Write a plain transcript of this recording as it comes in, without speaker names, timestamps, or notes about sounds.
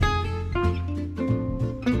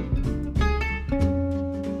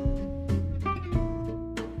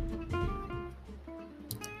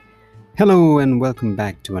Hello and welcome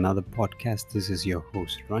back to another podcast. This is your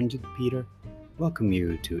host Ranjit Peter. Welcome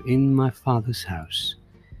you to In My Father's House.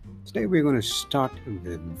 Today we're going to start with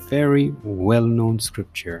a very well-known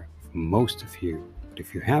scripture for most of you. But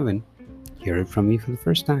if you haven't, hear it from me for the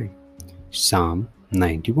first time. Psalm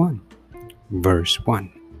 91, verse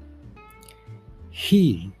 1.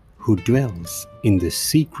 He who dwells in the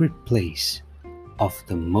secret place of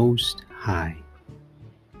the Most High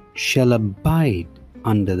shall abide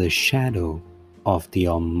under the shadow of the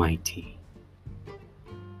Almighty,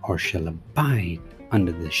 or shall abide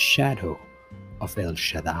under the shadow of El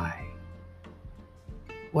Shaddai.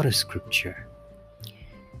 What a scripture.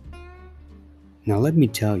 Now let me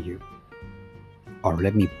tell you, or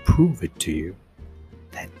let me prove it to you,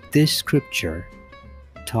 that this scripture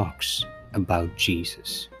talks about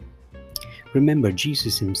Jesus. Remember,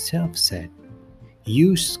 Jesus himself said,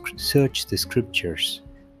 "You search the scriptures,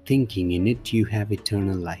 thinking in it you have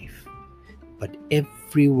eternal life, but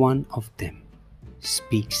every one of them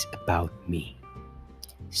speaks about me."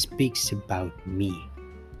 Speaks about me.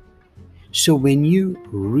 So when you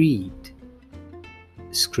read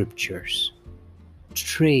scriptures,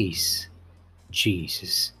 trace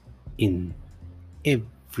Jesus in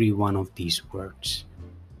every one of these words,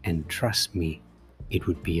 and trust me, it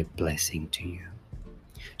would be a blessing to you.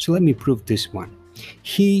 So let me prove this one.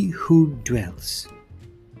 He who dwells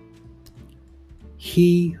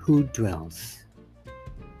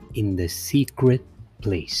in the secret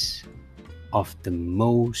place of the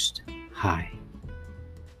Most High.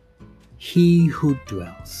 He who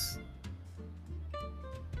dwells.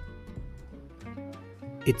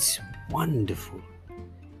 It's wonderful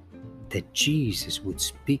that Jesus would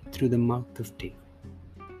speak through the mouth of David,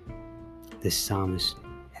 the psalmist,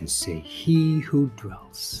 and say, He who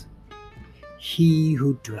dwells. He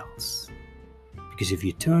who dwells. Because if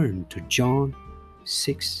you turn to John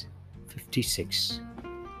 6:56,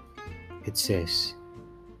 it says,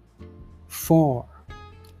 "For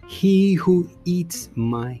he who eats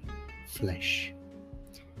my flesh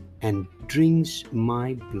and drinks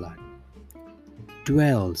my blood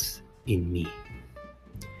dwells in me,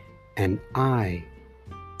 and I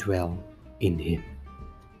dwell in him."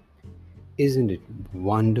 Isn't it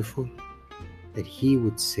wonderful that he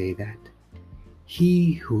would say that?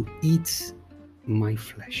 He who eats my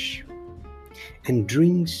flesh and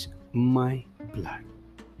drinks my blood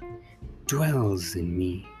dwells in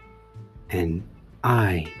me, and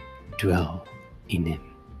I dwell in him.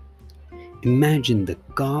 Imagine the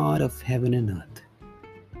God of heaven and earth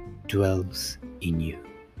dwells in you.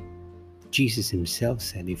 Jesus himself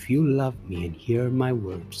said, "If you love me and hear my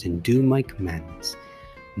words and do my commandments,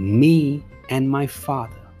 me and my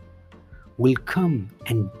Father will come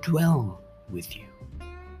and dwell with you."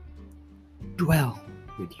 Dwell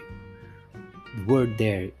with you. The word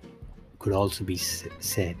there could also be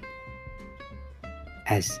said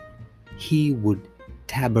as he would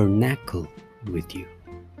tabernacle with you,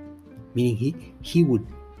 meaning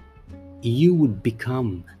you would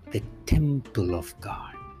become the temple of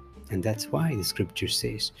God. And that's why the scripture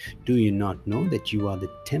says, "Do you not know that you are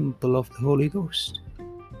the temple of the Holy Ghost?"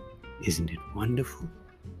 Isn't it wonderful?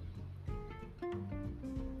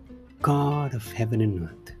 God of heaven and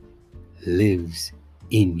earth lives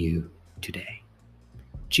in you today.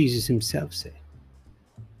 Jesus himself said,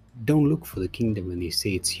 "Don't look for the kingdom when they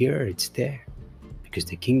say it's here, it's there, because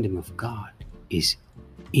the kingdom of God is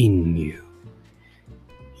in you."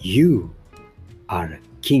 You are a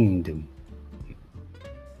kingdom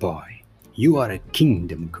boy. You are a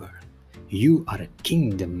kingdom girl. You are a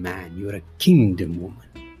kingdom man. You are a kingdom woman.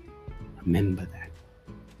 Remember that.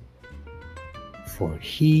 "For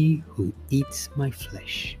he who eats my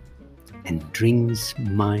flesh and drinks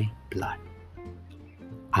my blood,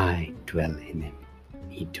 I dwell in him.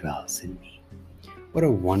 He dwells in me." What a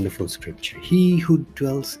wonderful scripture. He who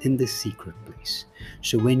dwells in the secret place.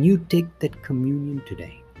 So when you take that communion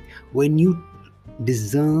today, when you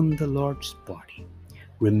discern the Lord's body,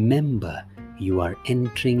 remember you are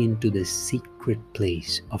entering into the secret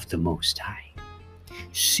place of the Most High.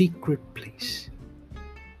 Secret place.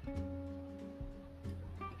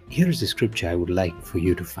 Here's the scripture I would like for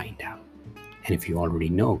you to find out. And if you already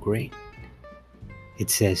know, great. It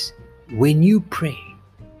says, when you pray,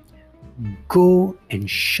 go and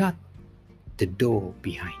shut the door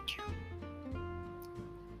behind you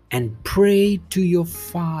and pray to your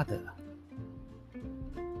Father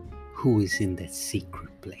who is in that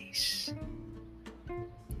secret place.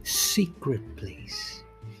 Secret place.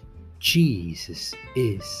 Jesus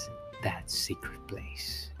is that secret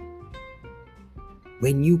place.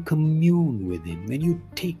 When you commune with him, when you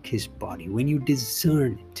take his body, when you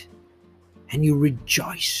discern it, and you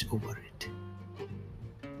rejoice over it.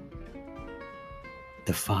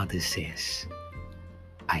 The Father says,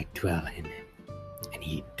 I dwell in him, and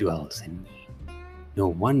he dwells in me. No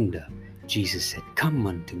wonder Jesus said, come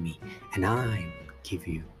unto me, and I will give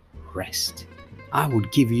you rest. I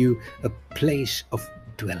would give you a place of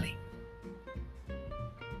dwelling.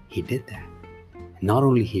 He did that. Not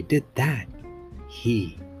only he did that,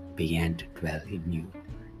 he began to dwell in you.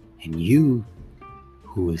 And you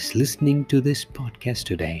who is listening to this podcast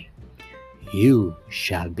today, you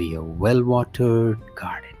shall be a well-watered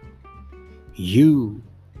garden. You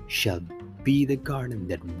shall be the garden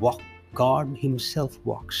that God himself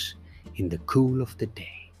walks in the cool of the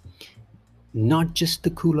day. Not just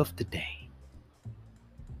the cool of the day,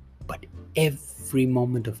 but every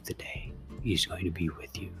moment of the day is going to be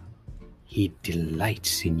with you. He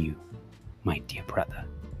delights in you, my dear brother,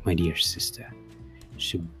 my dear sister.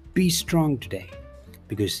 So be strong today,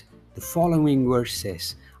 because the following verse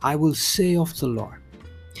says, I will say of the Lord,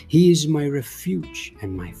 he is my refuge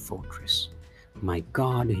and my fortress. My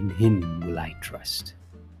God, in him will I trust.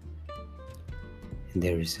 And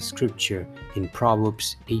there is a scripture in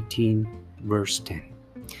Proverbs 18 verse 10.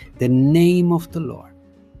 The name of the Lord.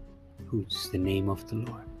 Who's the name of the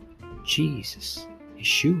Lord? Jesus,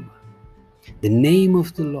 Yeshua. The name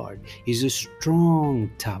of the Lord is a strong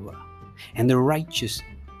tower, and the righteous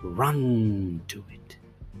run to it,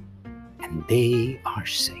 and they are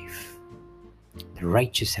safe. The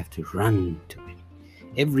righteous have to run to it.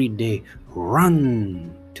 Every day,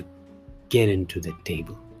 run to get into the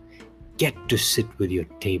table. Get to sit with your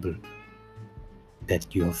table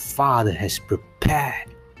that your Father has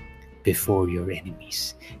prepared before your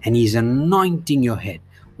enemies. And he's anointing your head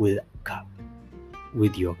with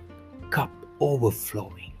your cup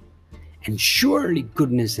overflowing. And surely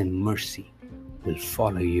goodness and mercy will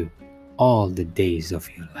follow you all the days of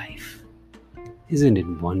your life. Isn't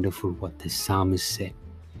it wonderful what the psalmist said?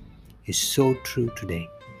 It's so true today,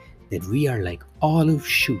 that we are like olive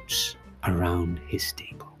shoots around his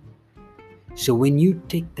table. So when you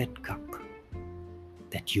take that cup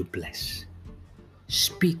that you bless,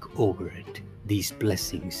 speak over it these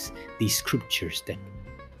blessings, these scriptures that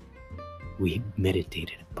we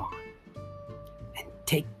meditated upon, and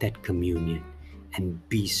take that communion and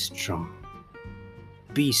be strong.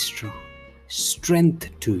 Be strong.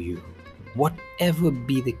 Strength to you. Whatever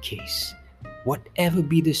be the case, whatever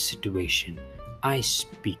be the situation, I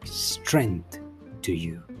speak strength to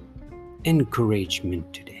you.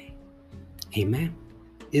 Encouragement today. Amen.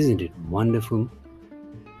 Isn't it wonderful?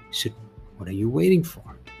 So what are you waiting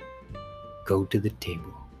for? Go to the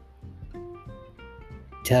table.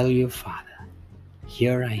 Tell your Father,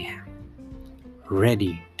 here I am,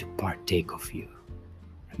 ready to partake of you.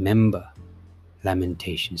 Remember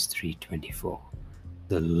Lamentations 3:24.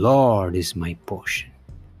 The Lord is my portion.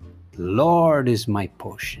 The Lord is my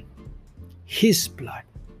portion. His blood,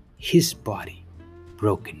 his body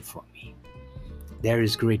broken for me. There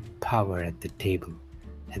is great power at the table,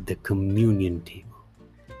 at the communion table.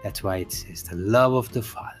 That's why it says the love of the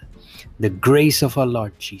Father, the grace of our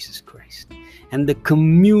Lord Jesus Christ, and the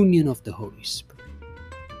communion of the Holy Spirit.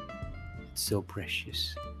 It's so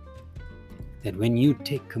precious that when you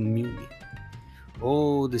take communion,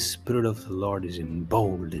 the Spirit of the Lord is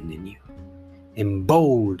emboldened in you,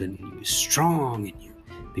 strong in you,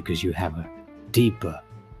 because you have a deeper,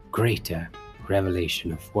 greater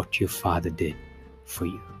revelation of what your Father did for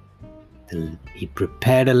you. He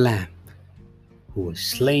prepared a lamb who was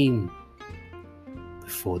slain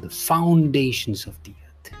before the foundations of the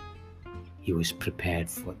earth. He was prepared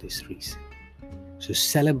for this reason. So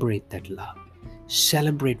celebrate that love.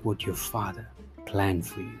 Celebrate what your Father planned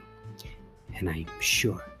for you. And I'm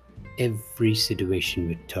sure every situation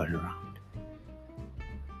will turn around.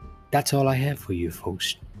 That's all I have for you,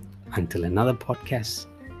 folks. Until another podcast,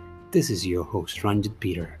 this is your host, Ranjit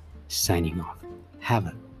Peter, signing off. Have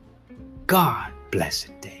a God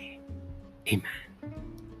blessed day. Amen.